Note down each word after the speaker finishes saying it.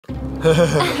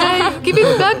Hey, give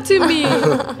it back to me.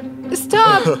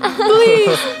 Stop,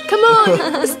 please. Come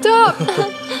on, stop.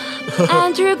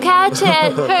 Andrew, catch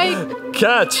it. Hey,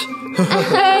 Catch!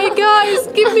 hey guys,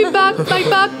 give me back my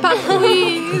backpack,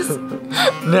 please.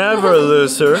 Never,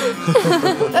 loser.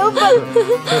 Oh, but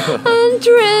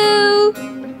Andrew.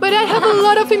 But I have a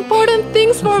lot of important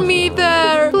things for me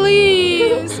there.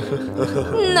 Please.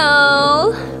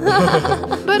 No.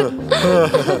 But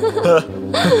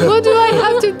what do I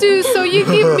have to do so you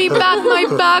give me back my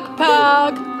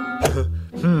backpack?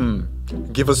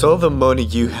 Give us all the money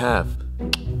you have.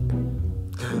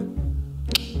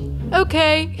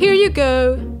 Okay, here you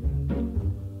go.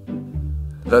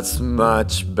 That's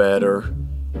much better.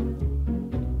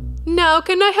 Now,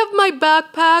 can I have my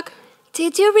backpack?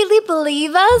 Did you really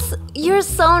believe us? You're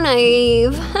so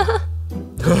naive.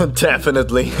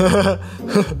 Definitely.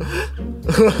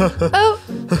 Oh,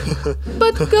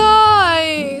 but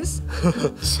guys.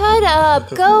 Shut up.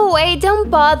 Go away. Don't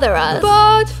bother us.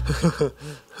 But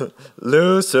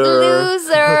Loser.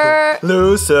 Loser.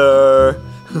 Loser.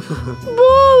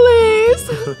 bullies.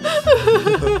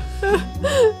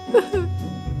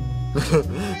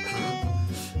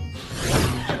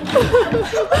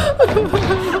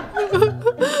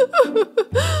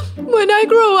 When I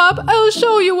grow up, I'll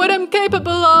show you what I'm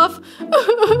capable of.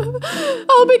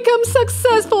 I'll become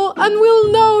successful and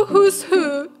we'll know who's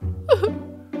who.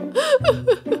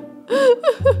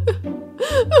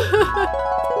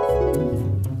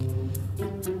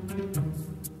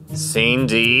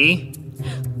 Cindy?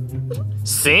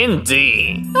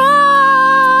 Cindy!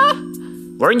 Ah!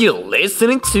 Weren't you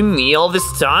listening to me all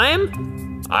this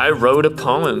time? I wrote a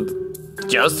poem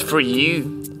just for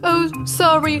you. Oh,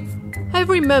 sorry. I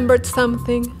remembered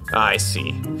something. I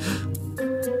see.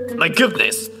 My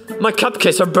goodness! My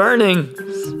cupcakes are burning!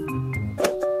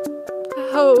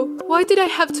 Oh, why did I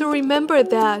have to remember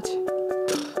that?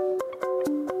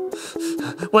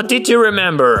 What did you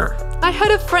remember? I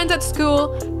had a friend at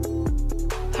school.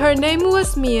 Her name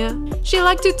was Mia. She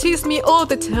liked to tease me all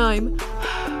the time.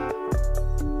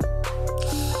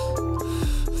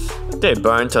 They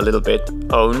burnt a little bit.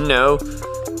 Oh no.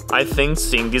 I think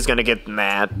Cindy's gonna get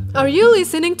mad. Are you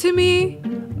listening to me?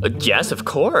 Yes, of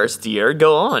course, dear.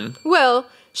 Go on. Well,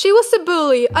 she was a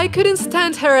bully. I couldn't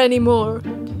stand her anymore.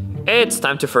 It's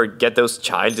time to forget those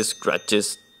childish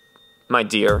grudges, my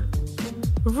dear.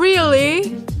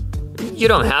 Really? You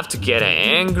don't have to get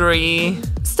angry.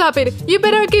 Stop it. You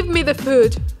better give me the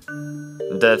food.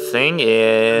 The thing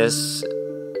is...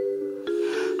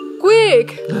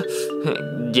 Quick!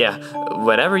 Yeah,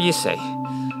 whatever you say.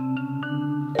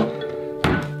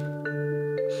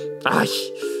 Ay.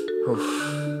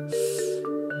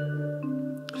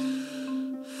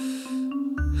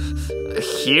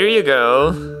 Here you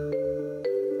go.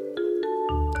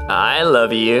 I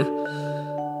love you.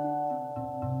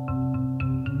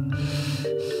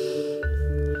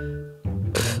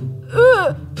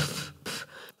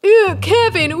 Ew,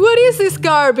 Kevin, what is this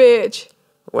garbage?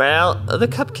 Well, the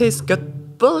cupcakes got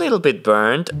a little bit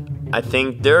burned. I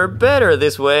think they're better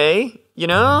this way, you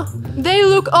know? They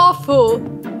look awful.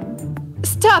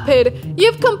 Stop it!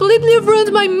 You've completely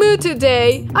ruined my mood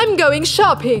today. I'm going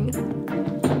shopping.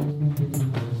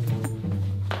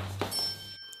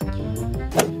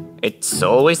 It's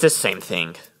always the same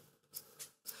thing.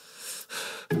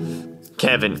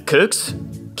 Kevin cooks,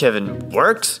 Kevin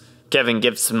works, Kevin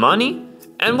gives money.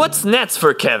 And what's next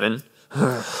for Kevin?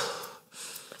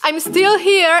 I'm still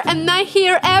here and I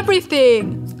hear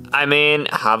everything. I mean,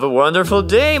 have a wonderful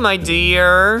day, my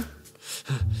dear.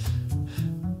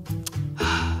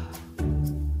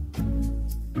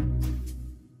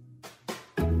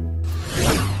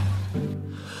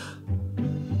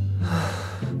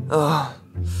 Oh.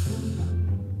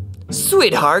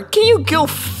 Sweetheart, can you go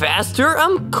faster?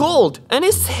 I'm cold and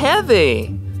it's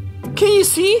heavy. Can you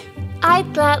see?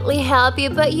 I'd gladly help you,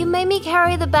 but you made me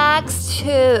carry the bags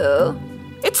too.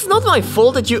 It's not my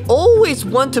fault that you always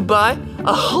want to buy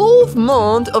a whole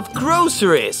month of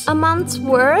groceries. A month's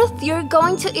worth? You're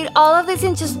going to eat all of this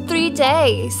in just 3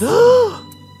 days.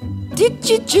 Did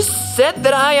you just said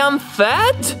that I am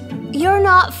fat? You're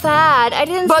not fat. I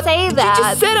didn't say that. You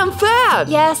just said I'm fat.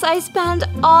 Yes, I spend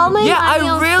all my money I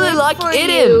on really food like for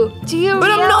eating. you. Do you But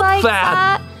I'm not realize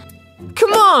fat. that?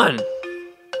 Come on.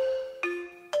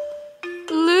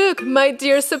 Look, my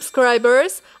dear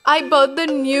subscribers, I bought the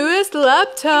newest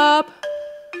laptop.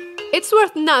 It's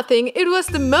worth nothing. It was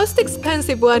the most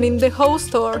expensive one in the whole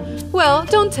store. Well,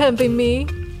 don't envy me.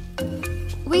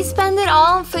 We spend it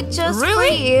all on food just Really?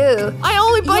 for you. I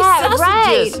only buy sausages.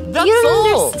 Right. That's you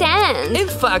don't all. understand. In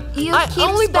fact, You I keep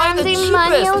only buy the spending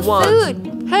money cheapest on ones.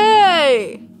 food.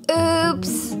 Hey!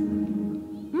 Oops.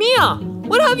 Mia,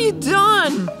 what have you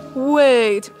done?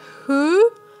 Wait,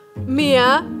 who?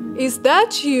 Mia, is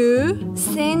that you?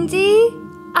 Cindy?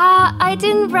 I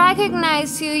didn't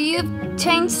recognize you. You've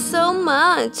changed so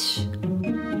much.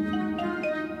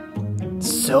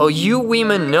 So you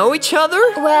women know each other?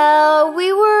 Well,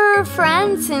 we were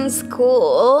friends in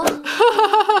school.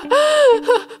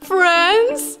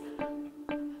 Friends?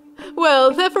 Well,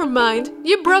 never mind.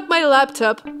 You broke my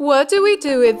laptop. What do we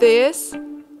do with this?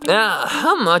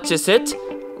 How much is it?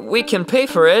 We can pay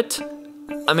for it.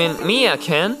 I mean, Mia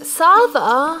can.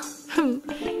 Salva?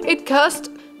 It cost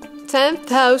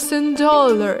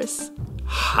 $10,000.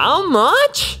 How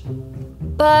much?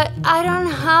 But I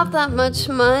don't have that much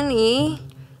money.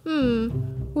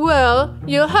 Well,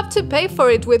 you'll have to pay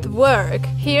for it with work.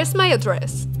 Here's my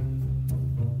address.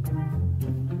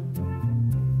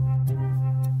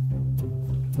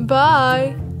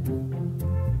 Bye.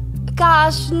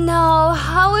 Gosh, no,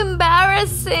 how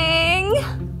embarrassing.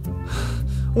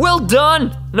 Well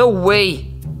done! No way!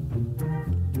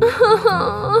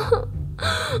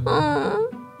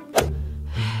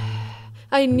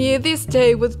 I knew this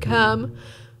day would come.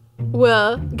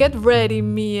 Well, get ready,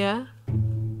 Mia.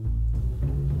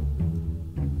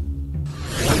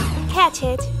 Catch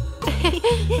it.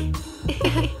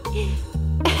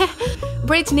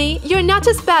 Brittany, you're not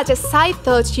as bad as I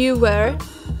thought you were.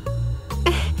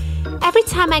 Every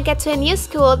time I get to a new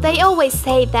school, they always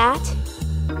say that.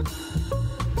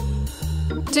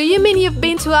 Do you mean you've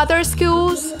been to other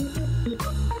schools?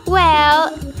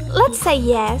 Well, let's say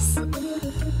yes.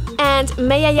 And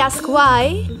may I ask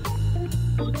why?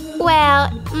 Well,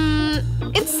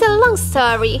 it's a long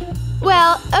story.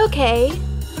 Well, okay.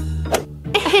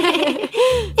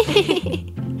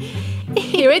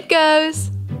 Here it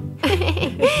goes.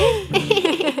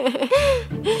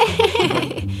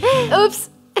 Oops,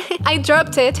 I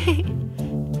dropped it.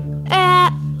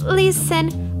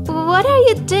 Listen, what are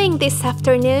you doing this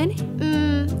afternoon?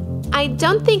 I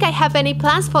don't think I have any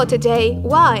plans for today.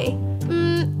 Why?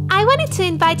 I wanted to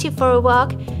invite you for a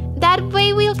walk. That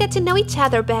way we'll get to know each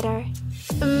other better.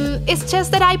 It's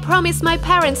just that I promised my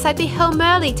parents I'd be home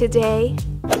early today.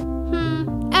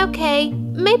 Okay,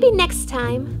 maybe next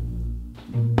time.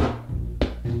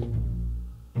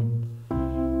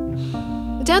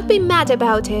 Don't be mad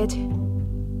about it.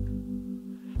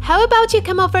 How about you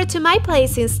come over to my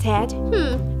place instead?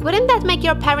 Wouldn't that make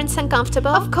your parents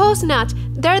uncomfortable? Of course not.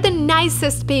 They're the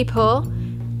nicest people.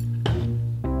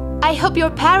 I hope your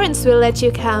parents will let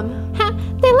you come.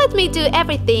 They let me do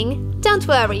everything. Don't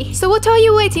worry. So what are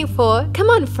you waiting for? Come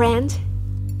on, friend.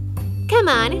 Come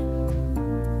on.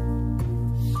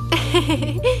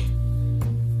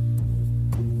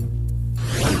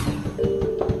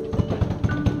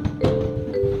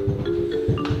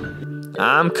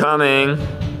 I'm coming.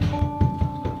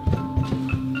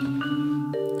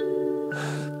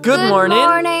 Good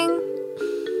morning.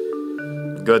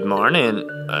 Good morning.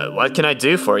 What can I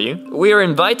do for you? We are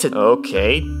invited.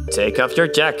 Okay, take off your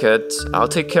jacket. I'll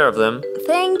take care of them.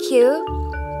 Thank you.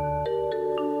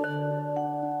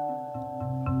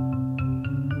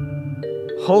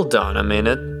 Hold on a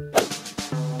minute.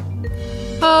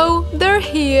 Oh, they're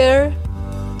here.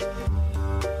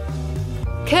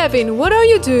 Kevin, what are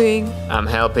you doing? I'm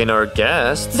helping our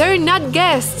guests. They're not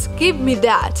guests. Give me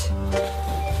that.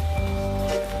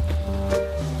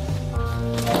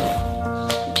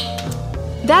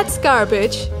 That's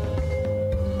garbage.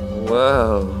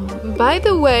 Whoa. By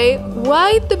the way,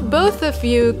 why the both of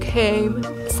you came?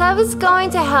 Sava's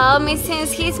going to help me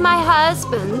since he's my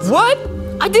husband. What?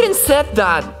 I didn't say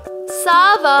that.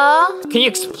 Sava! Can you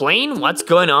explain what's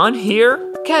going on here?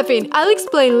 Kevin, I'll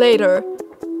explain later.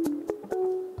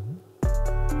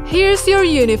 Here's your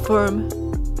uniform.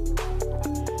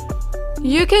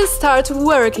 You can start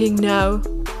working now.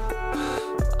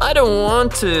 I don't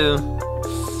want to.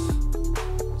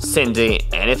 Cindy,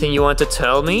 anything you want to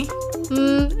tell me?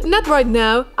 Not right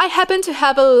now. I happen to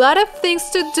have a lot of things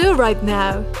to do right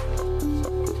now.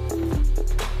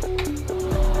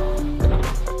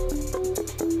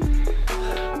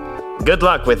 Good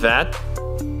luck with that.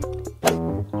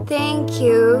 Thank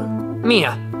you.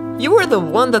 Mia, you were the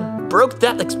one that broke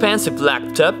that expensive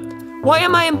laptop. Why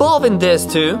am I involved in this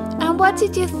too? And what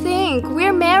did you think?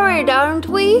 We're married, aren't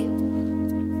we?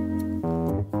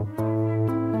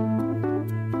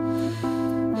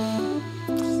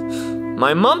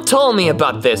 My mom told me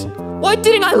about this. Why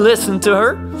didn't I listen to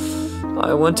her?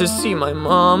 I want to see my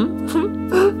mom.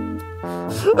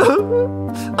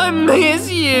 I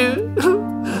miss you.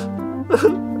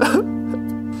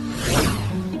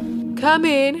 Come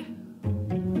in.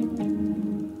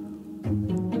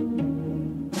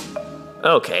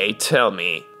 Okay, tell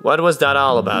me. What was that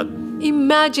all about?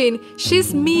 Imagine,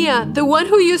 she's Mia, the one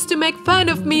who used to make fun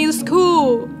of me in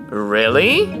school.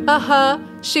 Really? Uh-huh.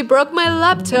 She broke my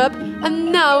laptop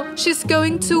and now she's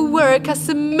going to work as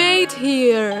a maid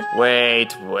here.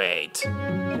 Wait.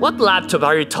 What laptop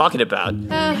are you talking about?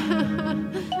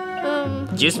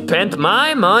 You spent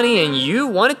my money and you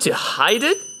wanted to hide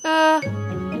it?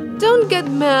 Don't get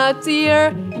mad,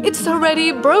 dear. It's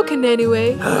already broken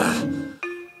anyway.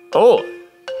 Oh,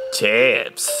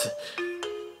 tips.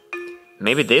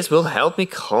 Maybe this will help me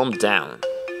calm down.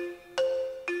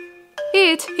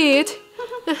 Eat.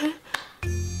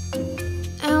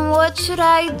 And what should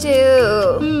I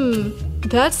do?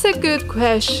 That's a good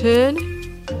question.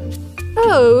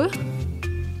 Oh.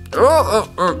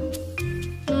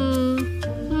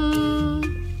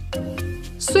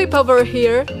 Sweep over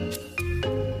here.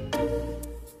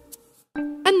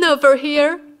 And over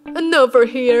here. And over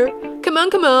here. Come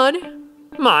on.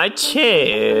 My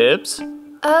chips.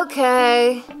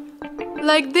 Okay.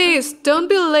 Like this, don't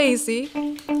be lazy.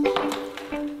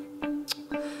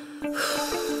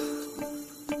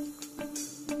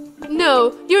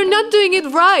 No, you're not doing it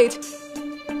right.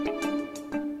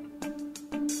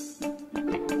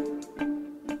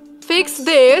 Fix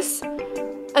this.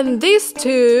 And these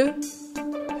two.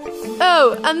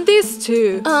 Oh, and these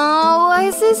two. Oh, why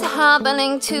is this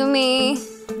happening to me?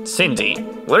 Cindy,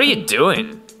 what are you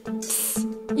doing?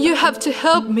 You have to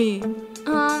help me.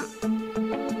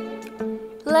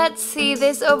 Let's see,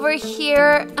 this over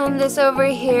here and this over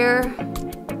here.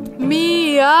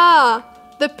 Mia,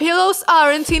 the pillows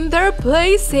aren't in their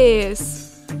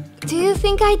places. Do you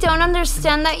think I don't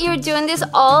understand that you're doing this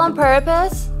all on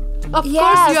purpose? Of Yes,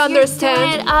 course you you're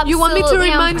understand. doing it You want me to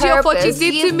absolutely on remind you of what you purpose.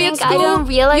 did Do to me at think school? I don't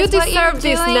realize You what you're deserve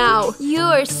this doing? now. You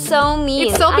are so mean.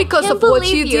 It's all because I can't of what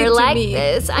you believe did you're to like me.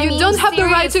 This. I You mean, don't have the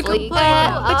right to seriously.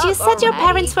 complain. But you said your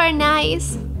parents were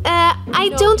nice. I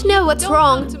No, don't know what's don't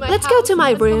wrong. come to my Let's go house to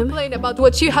my and room. complain about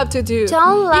what you have to do.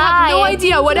 Don't lie. You have no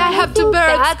idea what I have to bear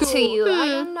at To school. you. I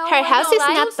don't know Her what house the is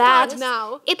not lies bad. are.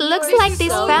 Now. It looks You're like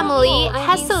this so family cool. I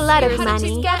has mean, a lot of seriously, money.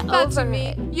 just Get back to over me.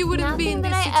 it. You wouldn't be in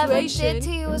Nothing this that I ever did situation.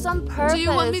 to you was on purpose. Do you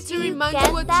want me to Do you remind get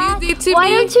you what that? you did to Why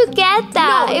me? don't you get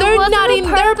that? No, It they're wasn't not on in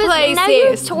their purpose, and places. Now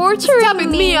you're torturing Stop it,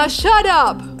 me. Mia. Shut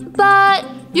up. But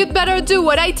You'd better do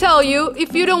what I tell you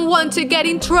if you don't want to get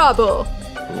in trouble.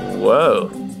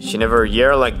 Whoa, she never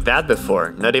yelled like that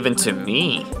before, not even to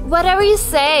me. whatever you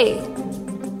say.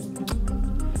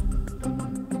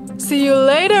 See you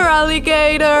later,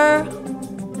 alligator.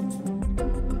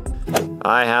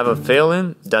 I have a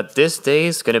feeling that this day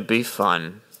is gonna be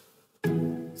fun.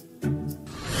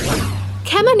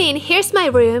 Come on in, here's my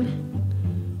room.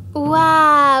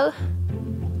 Wow.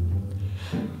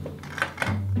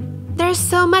 There's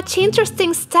so much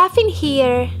interesting stuff in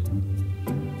here.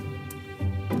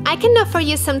 I can offer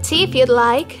you some tea if you'd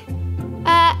like.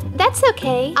 That's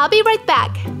okay. I'll be right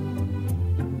back.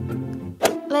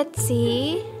 Let's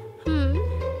see.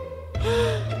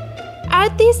 Are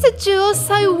these the jewels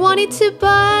I wanted to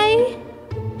buy?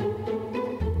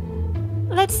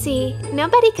 Let's see.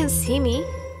 Nobody can see me.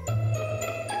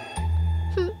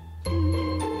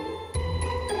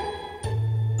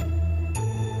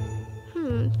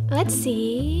 Let's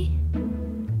see.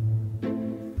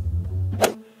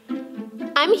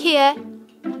 I'm here.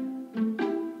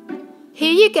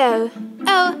 Here you go.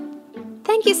 Oh,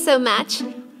 thank you so much.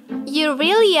 You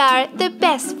really are the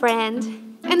best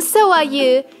friend. And so are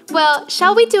you. Well,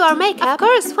 shall we do our makeup? Of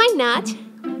course, why not?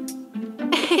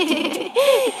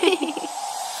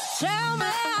 Tell me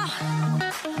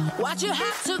why'd you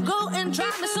have to go and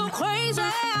drive me so crazy?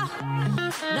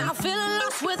 Now feeling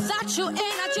lost without you, and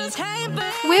I just can't be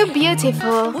We're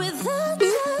beautiful. without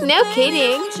you. No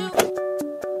kidding.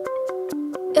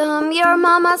 Your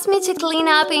mom asked me to clean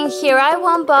up in here. I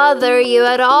won't bother you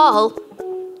at all.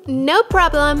 No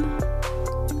problem.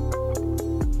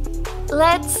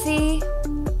 Let's see.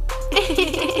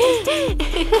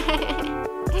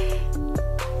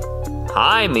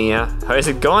 Hi, Mia. How is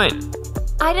it going?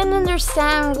 I don't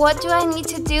understand. What do I need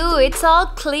to do? It's all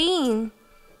clean.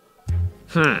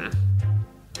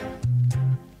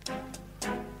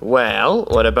 Well,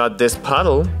 what about this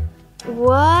puddle?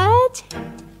 What?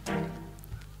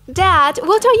 Dad,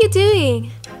 what are you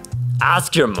doing?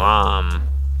 Ask your mom.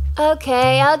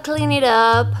 Okay, I'll clean it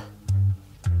up.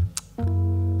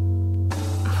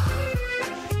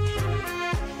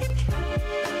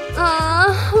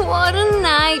 What a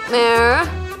nightmare.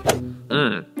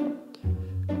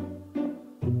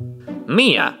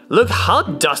 Mia, look how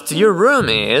dusty your room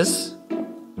is.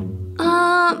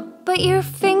 But your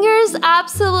finger is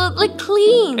absolutely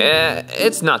clean.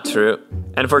 It's not true.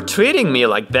 And for treating me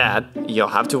like that, you'll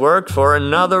have to work for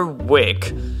another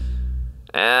week.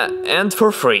 And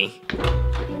for free.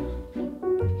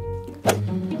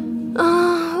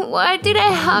 Why did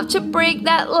I have to break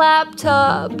that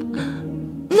laptop?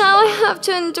 Now I have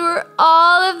to endure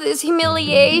all of this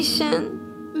humiliation.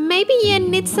 Maybe you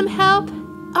need some help?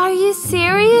 Are you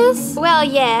serious? Well,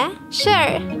 yeah,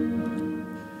 sure.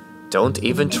 Don't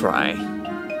even try.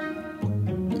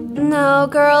 No,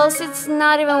 girls, it's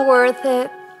not even worth it.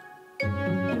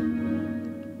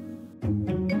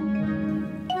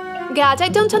 God, I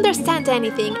don't understand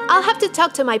anything. I'll have to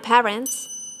talk to my parents.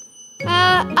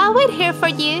 I'll wait here for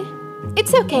you.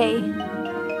 It's okay.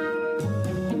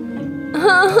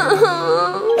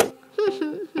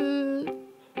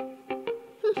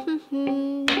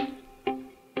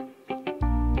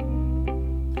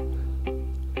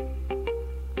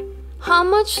 How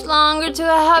much longer do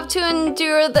I have to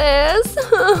endure this?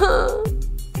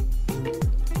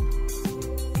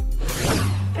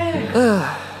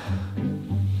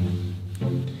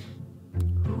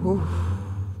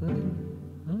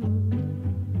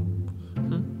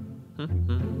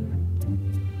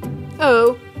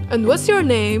 Oh, and what's your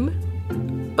name?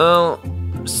 Oh,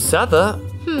 Sava?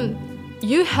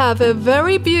 You have a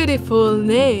very beautiful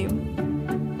name.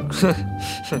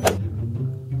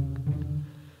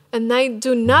 And I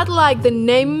do not like the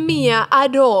name Mia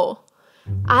at all.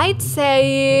 I'd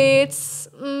say it's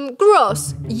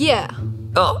gross, yeah.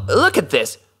 Oh, look at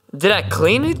this. Did I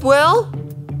clean it well?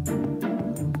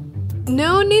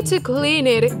 No need to clean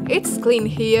it. It's clean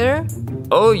here.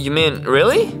 Oh, you mean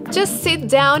really? Just sit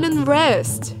down and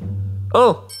rest.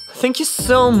 Oh, thank you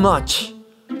so much.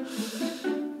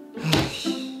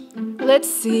 Let's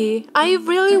see. I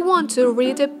really want to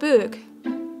read a book.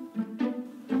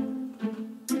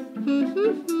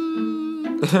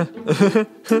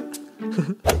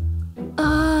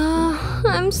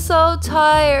 I'm so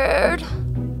tired.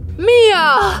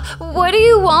 Mia! What do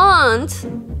you want?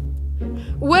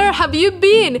 Where have you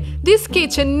been? This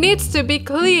kitchen needs to be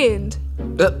cleaned.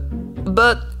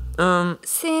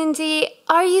 Cindy,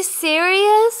 are you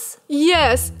serious?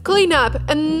 Yes, clean up,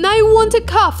 and I want a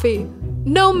coffee.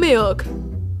 No milk.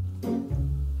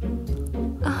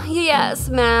 Yes,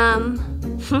 ma'am.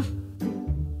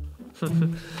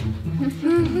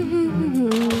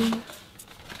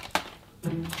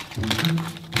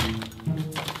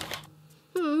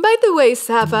 By the way,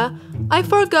 Sava, I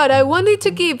forgot I wanted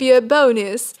to give you a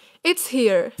bonus. It's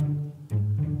here.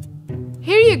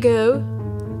 Here you go.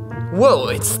 Whoa,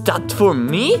 it's that for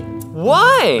me?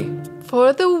 Why?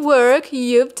 For the work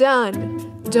you've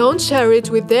done. Don't share it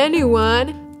with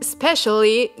anyone,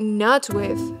 especially not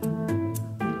with.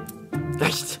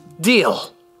 Nice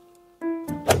deal.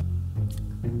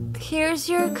 Here's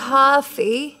your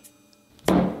coffee.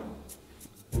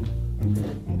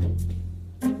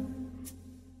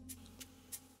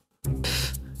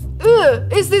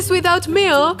 Ugh, is this without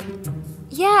milk?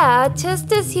 Yeah,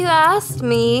 just as you asked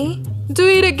me. Do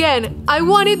it again. I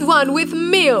wanted one with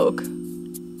milk.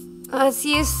 As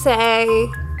you say.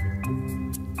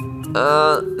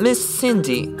 Miss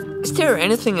Cindy, is there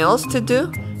anything else to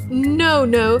do? No,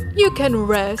 you can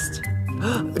rest.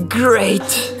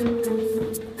 Great!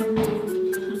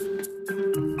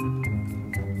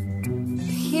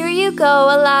 Here you go,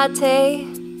 a latte.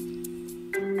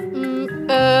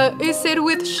 Is it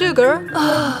with sugar?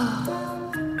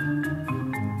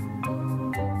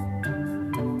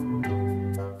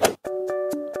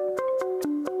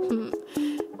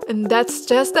 And that's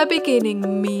just the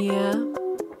beginning, Mia.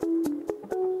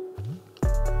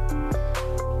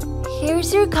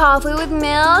 Here's your coffee with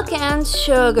milk and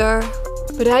sugar.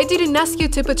 But I didn't ask you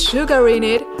to put sugar in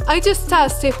it. I just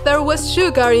asked if there was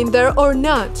sugar in there or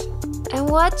not. And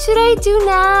what should I do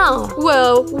now?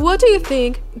 Well, what do you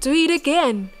think? Do it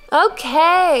again.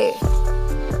 Okay.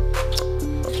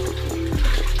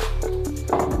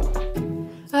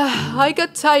 I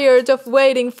got tired of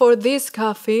waiting for this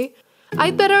coffee.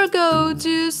 I'd better go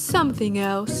do something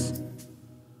else.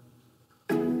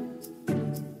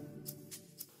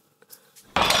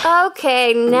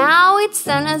 Okay, now it's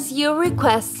done as you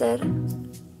requested.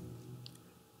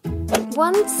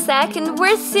 1 second,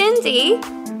 where's Cindy?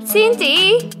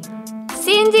 Cindy?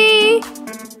 Cindy?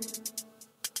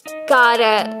 Got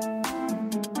it.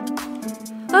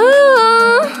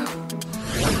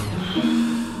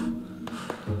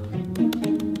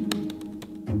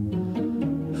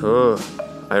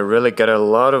 I really got a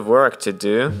lot of work to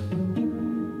do.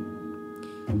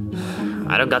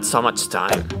 I don't got so much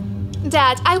time.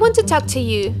 Dad, I want to talk to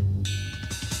you.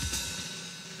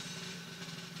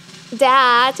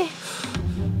 Dad?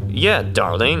 Yeah,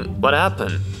 darling, what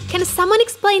happened? can someone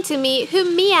explain to me who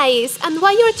Mia is and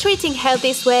why you're treating her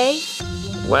this way?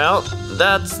 Well,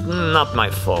 that's not my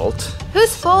fault.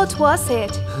 Whose fault was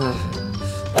it?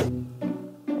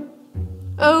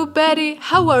 Oh, Betty,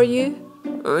 how are you?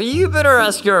 You better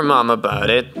ask your mom about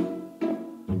it.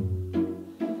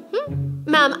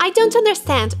 Mom, I don't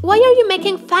understand. Why are you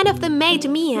making fun of the maid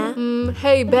Mia?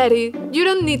 Hey, Betty, you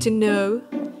don't need to know.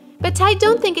 But I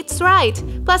don't think it's right.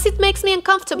 Plus, it makes me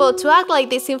uncomfortable to act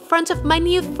like this in front of my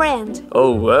new friend.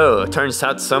 Oh, whoa, turns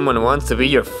out someone wants to be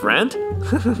your friend?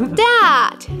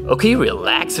 Dad! Okay,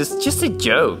 relax, it's just a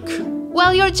joke.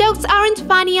 Well, your jokes aren't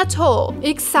funny at all.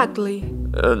 Exactly.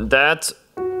 That's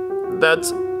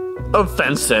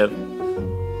offensive.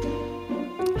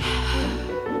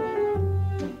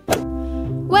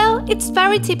 Well, it's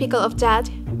very typical of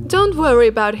Dad. Don't worry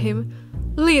about him.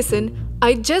 Listen,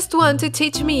 I just want to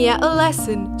teach Mia a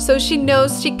lesson so she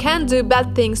knows she can't do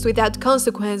bad things without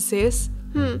consequences.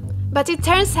 But it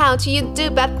turns out you do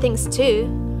bad things too.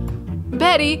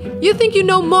 Betty, you think you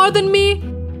know more than me?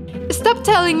 Stop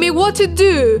telling me what to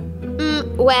do!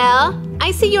 Well,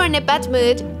 I see you're in a bad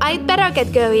mood. I'd better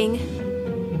get going.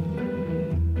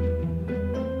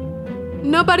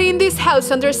 Nobody in this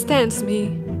house understands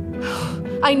me.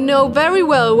 I know very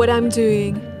well what I'm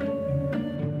doing.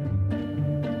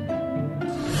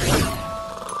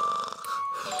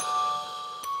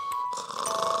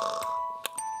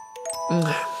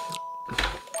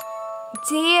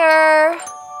 Dear,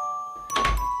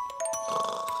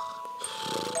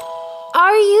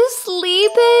 are you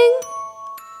sleeping?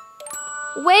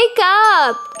 Wake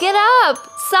up! Get up!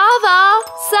 Sava!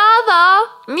 Sava!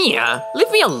 Mia,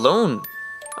 leave me alone.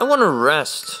 I want to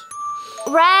rest.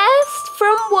 Rest?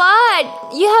 From what?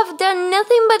 You have done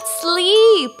nothing but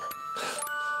sleep.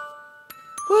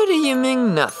 What do you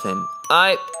mean nothing?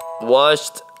 I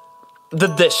washed the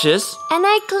dishes. And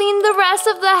I cleaned the rest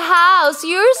of the house.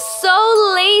 You're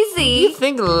so lazy. You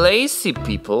think lazy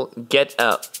people get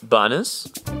a bonus?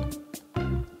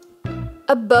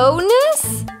 A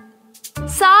bonus?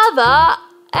 Sava,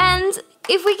 and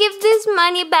if we give this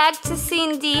money back to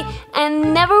Cindy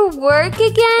and never work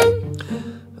again?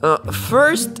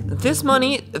 First, this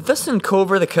money doesn't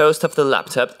cover the cost of the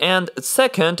laptop, and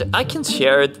second, I can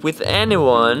share it with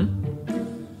anyone.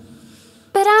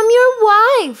 But I'm your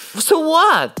wife. So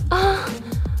what?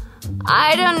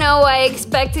 I don't know why I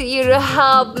expected you to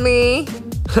help me.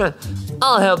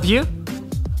 I'll help you.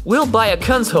 We'll buy a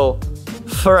console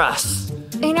for us.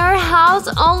 In our house,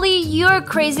 only you're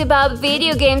crazy about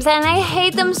video games and I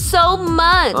hate them so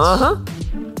much.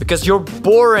 Because you're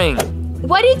boring.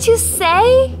 What did you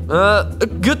say?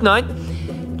 Good night.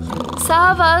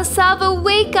 Sava, Sava,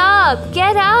 wake up.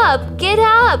 Get up, get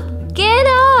up, get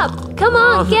up. Come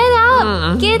on, get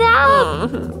up, get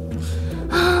up.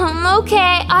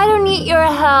 Okay, I don't need your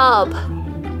help.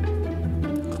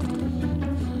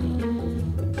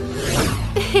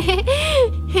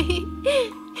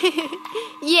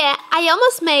 Yeah, I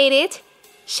almost made it.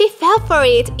 She fell for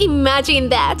it. Imagine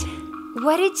that.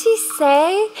 What did she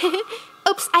say?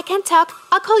 Oops, I can't talk.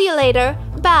 I'll call you later.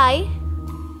 Bye.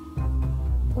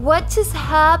 What just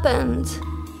happened?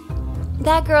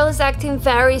 That girl is acting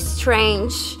very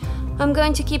strange. I'm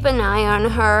going to keep an eye on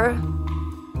her.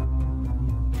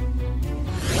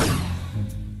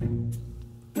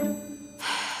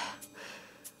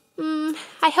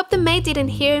 I hope the maid didn't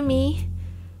hear me.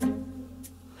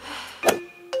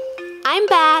 I'm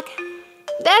back.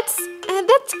 That's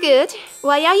good.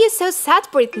 Why are you so sad,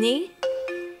 Brittany?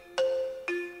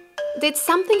 Did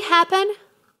something happen?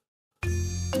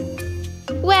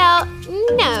 Well,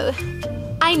 no.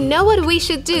 I know what we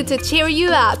should do to cheer you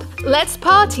up. Let's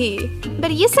party.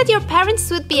 But you said your parents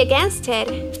would be against it.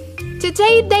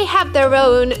 Today they have their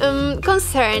own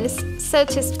concerns, so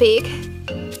to speak.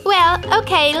 Well,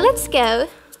 okay, let's go.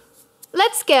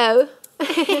 Let's go.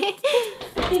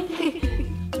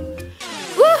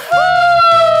 Woohoo!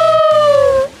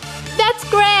 That's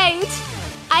great!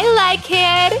 I like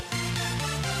it!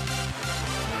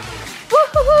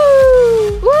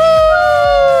 Woohoo!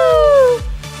 Woo!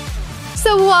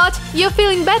 So what? You're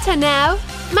feeling better now?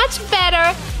 Much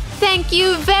better! Thank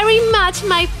you very much,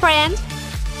 my friend!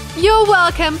 You're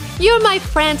welcome! You're my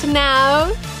friend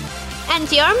now!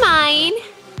 And you're mine!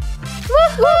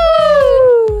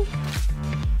 Woohoo!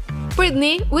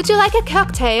 Brittany, would you like a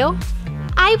cocktail?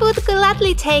 I would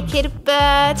gladly take it,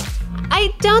 but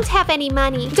I don't have any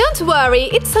money. Don't worry,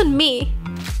 it's on me.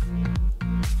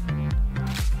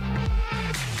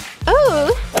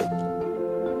 Oh.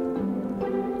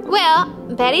 Well,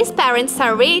 Betty's parents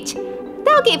are rich.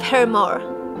 They'll give her more.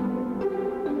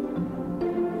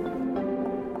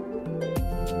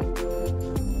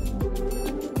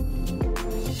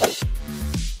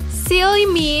 Silly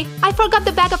me. I forgot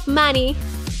the bag of money.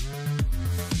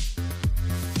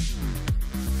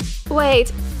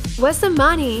 Wait, where's the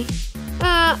money?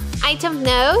 I don't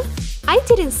know. I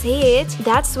didn't see it.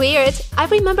 That's weird. I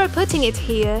remember putting it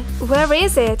here. Where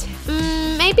is it?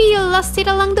 Maybe you lost it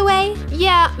along the way?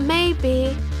 Yeah,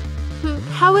 maybe.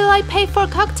 How will I pay for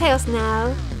cocktails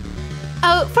now?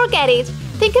 Oh, forget it.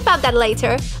 Think about that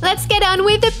later. Let's get on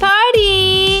with the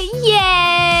party!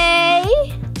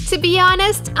 Yay! To be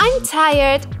honest, I'm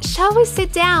tired. Shall we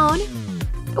sit down?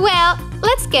 Well,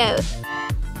 let's go.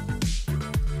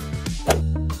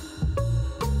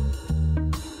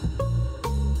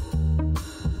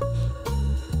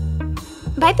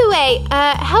 By the way,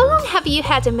 how long have you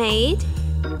had a maid?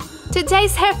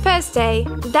 Today's her first day.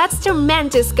 That's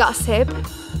tremendous gossip.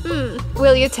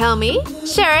 Will you tell me?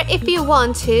 Sure, if you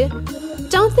want to.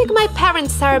 Don't think my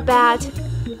parents are bad.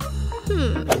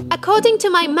 According to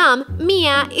my mom,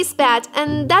 Mia is bad,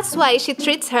 and that's why she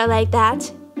treats her like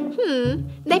that.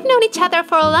 They've known each other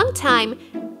for a long time,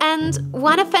 and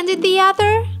one offended the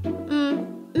other?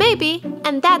 Maybe,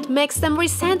 and that makes them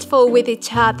resentful with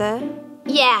each other.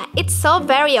 Yeah, it's all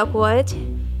very awkward.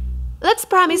 Let's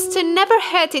promise to never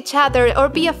hurt each other or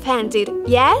be offended,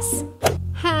 yes?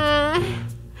 And?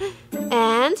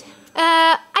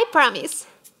 I promise.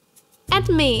 And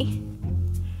me.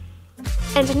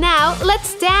 And now,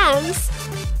 let's dance!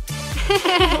 Woo!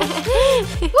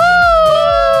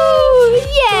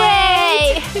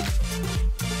 Yay!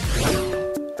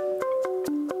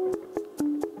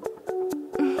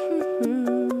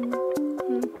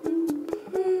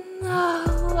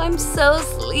 Oh, I'm so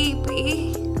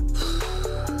sleepy.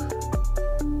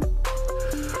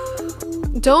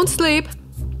 Don't sleep.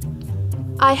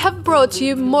 I have brought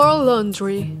you more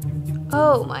laundry.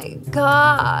 Oh my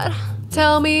god.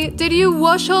 Tell me, did you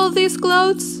wash all these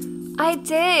clothes? I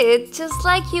did, just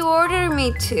like you ordered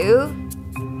me to.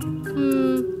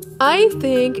 I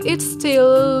think it's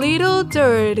still a little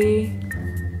dirty.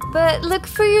 But look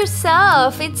for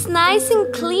yourself, it's nice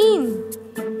and clean.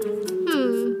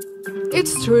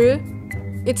 It's true.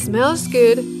 It smells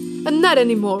good, and not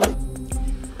anymore.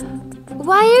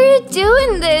 Why are you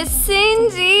doing this,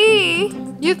 Cindy?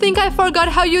 You think I forgot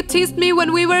how you teased me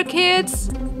when we were kids?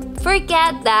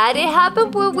 Forget that. It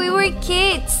happened when we were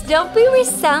kids. Don't be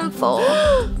resentful.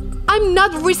 I'm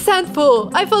not resentful.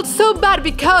 I felt so bad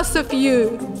because of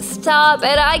you. Stop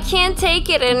it. I can't take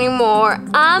it anymore.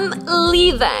 I'm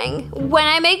leaving. When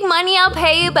I make money, I'll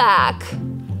pay you back.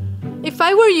 If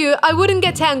I were you, I wouldn't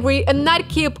get angry and not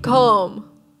keep calm.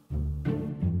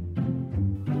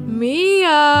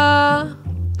 Mia.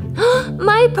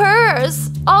 My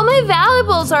purse. All my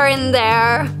valuables are in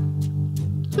there.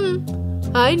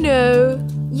 I know.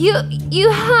 You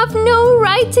have no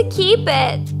right to keep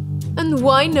it. And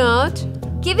why not?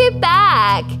 Give it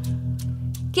back.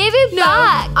 Give it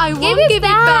back. I won't give it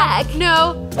back.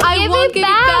 No, I won't give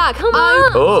it back. Come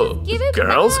on. Oh, Give it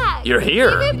girls, back. you're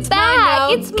here. Give it Mine back. now.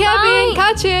 It's Kevin, mine.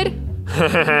 catch it.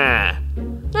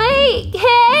 Hey.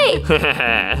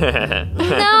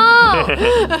 No.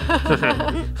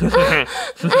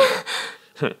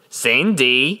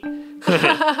 Cindy.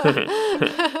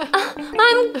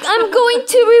 I'm going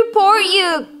to report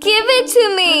you. Give it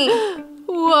to me.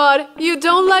 What? You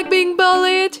don't like being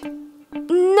bullied?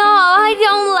 No, I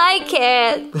don't like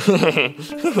it.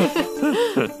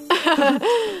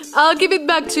 I'll give it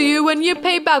back to you when you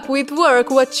pay back with work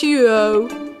what you owe.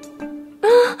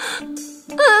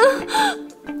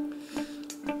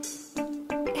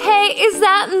 Hey, is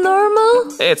that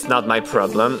normal? It's not my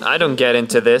problem. I don't get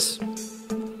into this.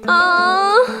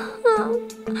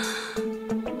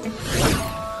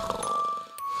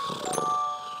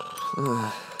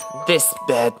 This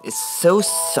bed is so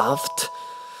soft.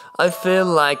 I feel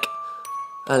like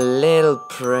a little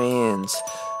prince.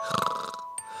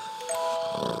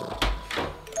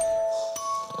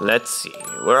 Let's see,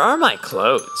 where are my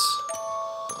clothes?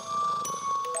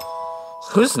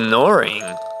 Who's snoring?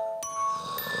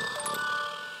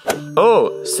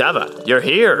 Oh, Sava, you're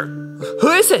here. Who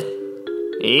is it?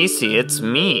 Easy, it's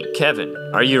me, Kevin.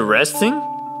 Are you resting?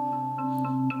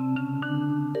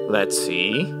 Let's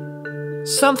see.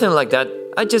 Something like that.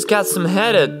 I just got some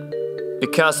headache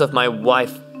because of my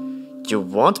wife. You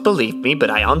won't believe me, but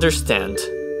I understand.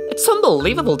 It's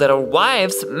unbelievable that our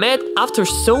wives met after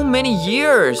so many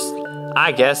years.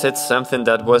 I guess it's something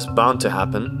that was bound to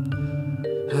happen.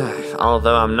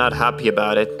 Although I'm not happy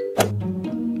about it.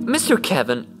 Mr.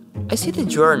 Kevin, I see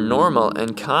that you are normal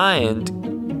and kind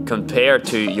compared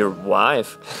to your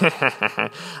wife.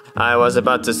 I was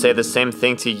about to say the same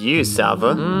thing to you,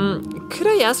 Salva. Could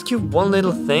I ask you one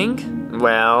little thing?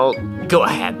 Well, go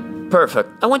ahead. Perfect.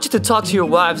 I want you to talk to your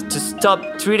wife to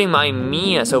stop treating my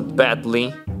Mia so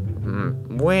badly.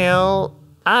 Well,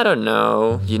 I don't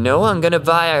know. You know, I'm gonna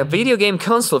buy a video game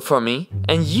console for me,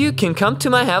 and you can come to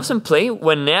my house and play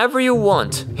whenever you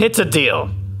want. It's a deal.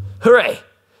 Hooray!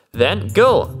 Then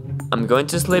go. I'm going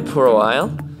to sleep for a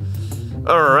while.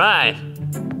 Alright.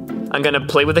 I'm gonna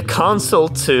play with the console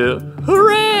too.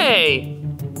 Hooray!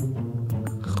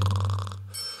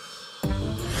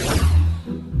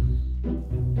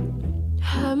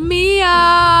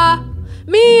 Mia!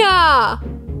 Mia!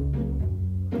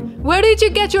 Where did you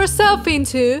get yourself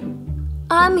into?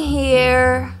 I'm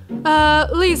here.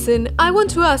 Listen, I want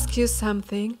to ask you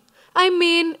something. I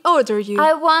mean, order you.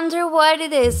 I wonder what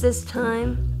it is this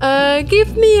time.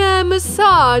 Give me a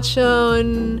massage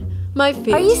on my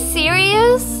feet. Are you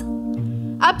serious?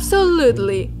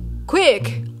 Absolutely.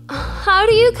 Quick. How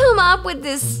do you come up with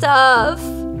this stuff?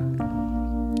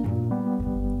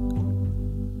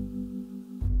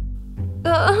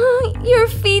 Your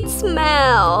feet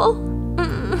smell.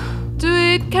 Do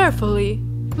it carefully.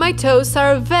 My toes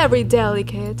are very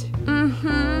delicate.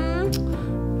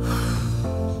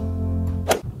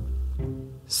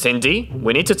 Cindy,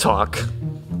 we need to talk.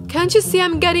 Can't you see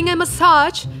I'm getting a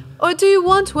massage? Or do you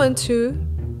want one too?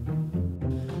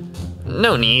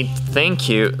 No need, thank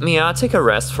you. Mia, take a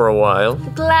rest for a while.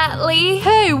 Gladly.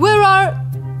 Hey, where are...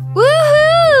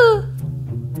 Woohoo!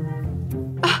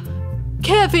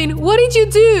 Kevin, what did you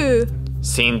do?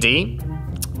 Cindy,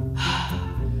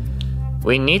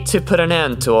 we need to put an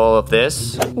end to all of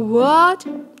this. What?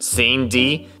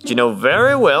 Cindy, you know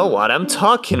very well what I'm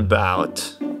talking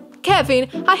about. Kevin,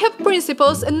 I have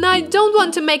principles and I don't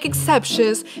want to make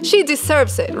exceptions. She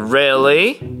deserves it.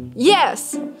 Really?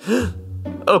 Yes.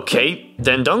 Okay,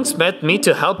 then don't expect me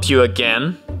to help you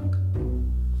again.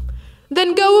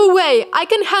 Then go away. I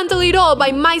can handle it all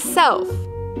by myself.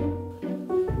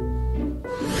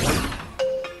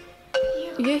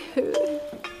 Yoo-hoo.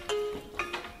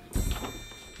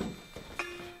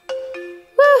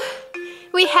 Whew.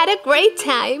 We had a great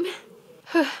time.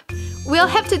 We'll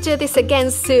have to do this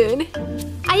again soon.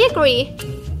 I agree.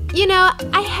 You know,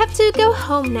 I have to go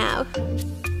home now.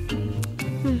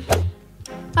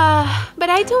 But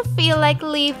I don't feel like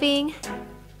leaving.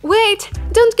 Wait,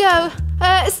 don't go.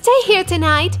 Stay here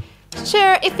tonight.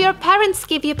 Sure, if your parents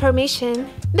give you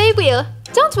permission. They will.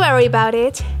 Don't worry about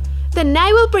it. Then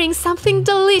I will bring something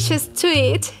delicious to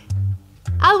eat.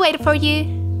 I'll wait for you.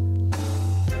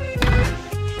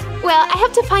 Well, I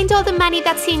have to find all the money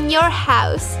that's in your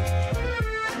house.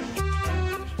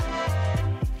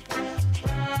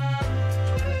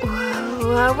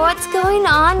 Whoa, what's going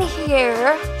on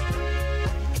here?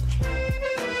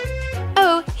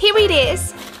 Oh, here it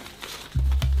is.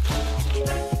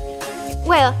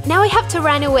 Well, now I have to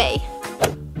run away.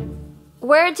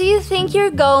 Where do you think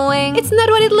you're going? It's not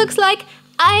what it looks like.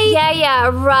 Yeah,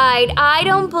 right. I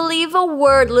don't believe a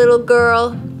word, little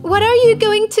girl. What are you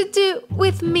going to do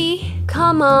with me?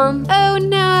 Come on. Oh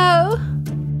no.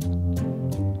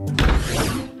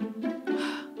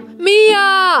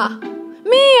 Mia!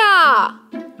 Mia!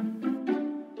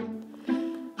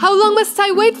 How long must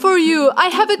I wait for you? I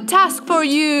have a task for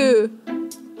you.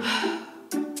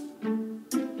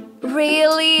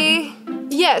 Really?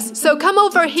 Yes, so come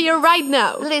over here right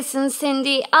now. Listen,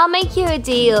 Cindy, I'll make you a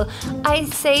deal. I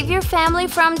save your family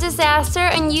from disaster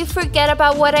and you forget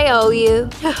about what I owe you.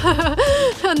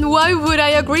 And why would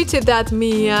I agree to that,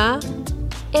 Mia?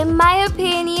 In my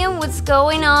opinion, what's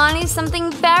going on is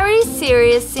something very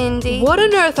serious, Cindy. What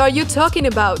on earth are you talking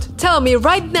about? Tell me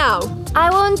right now. I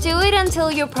won't do it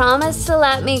until you promise to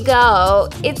let me go.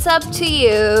 It's up to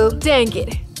you. Dang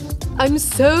it. I'm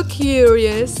so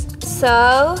curious.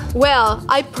 So? Well,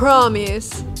 I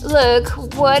promise. Look,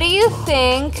 what do you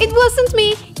think? It wasn't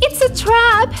me. It's a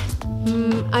trap.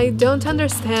 I don't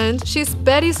understand. She's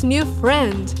Betty's new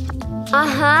friend.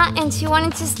 And she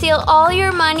wanted to steal all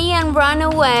your money and run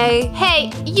away.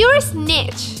 Hey, you're a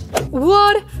snitch.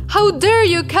 What? How dare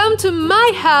you come to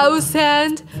my house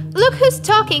and... Look who's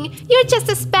talking. You're just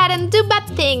as bad and do bad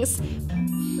things.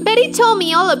 Betty told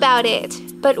me all about it.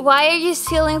 But why are you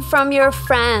stealing from your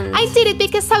friends? I did it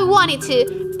because I wanted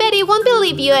to. Betty won't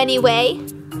believe you anyway.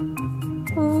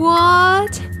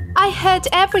 What? I had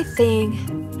everything.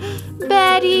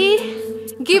 Betty...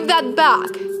 Give that back.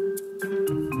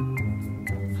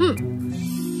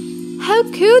 How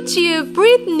could you,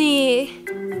 Brittany?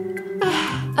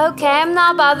 Okay, I'm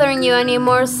not bothering you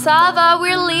anymore. Sava,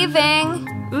 we're leaving.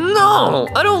 No,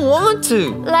 I don't want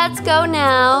to. Let's go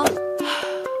now.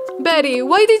 Betty,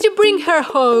 why did you bring her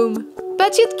home?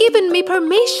 But you'd given me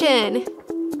permission.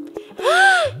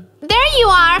 There you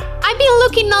are! I've been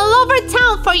looking all over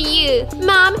town for you.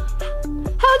 Mom,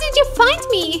 how did you find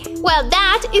me? Well,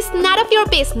 that is none of your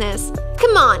business.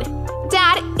 Come on,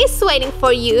 Dad is waiting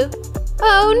for you.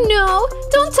 Oh no,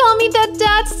 don't tell me that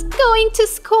Dad's going to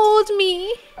scold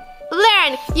me.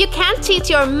 Learn, you can't cheat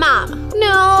your mom.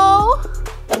 No.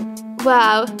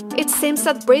 Wow, it seems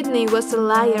that Brittany was a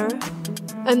liar.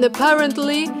 And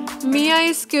apparently, Mia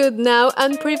is good now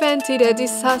and prevented a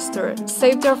disaster,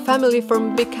 saved our family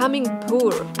from becoming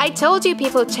poor. I told you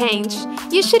people change.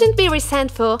 You shouldn't be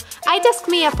resentful. I'd ask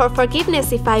Mia for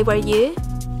forgiveness if I were you.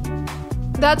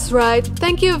 That's right.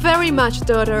 Thank you very much,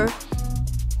 daughter.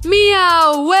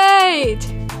 Mia, wait!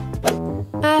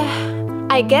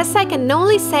 I guess I can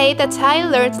only say that I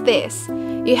learned this.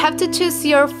 You have to choose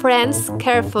your friends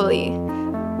carefully.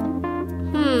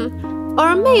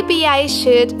 Or maybe I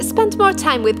should spend more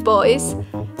time with boys,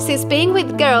 since being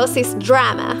with girls is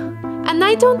drama, and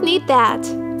I don't need that.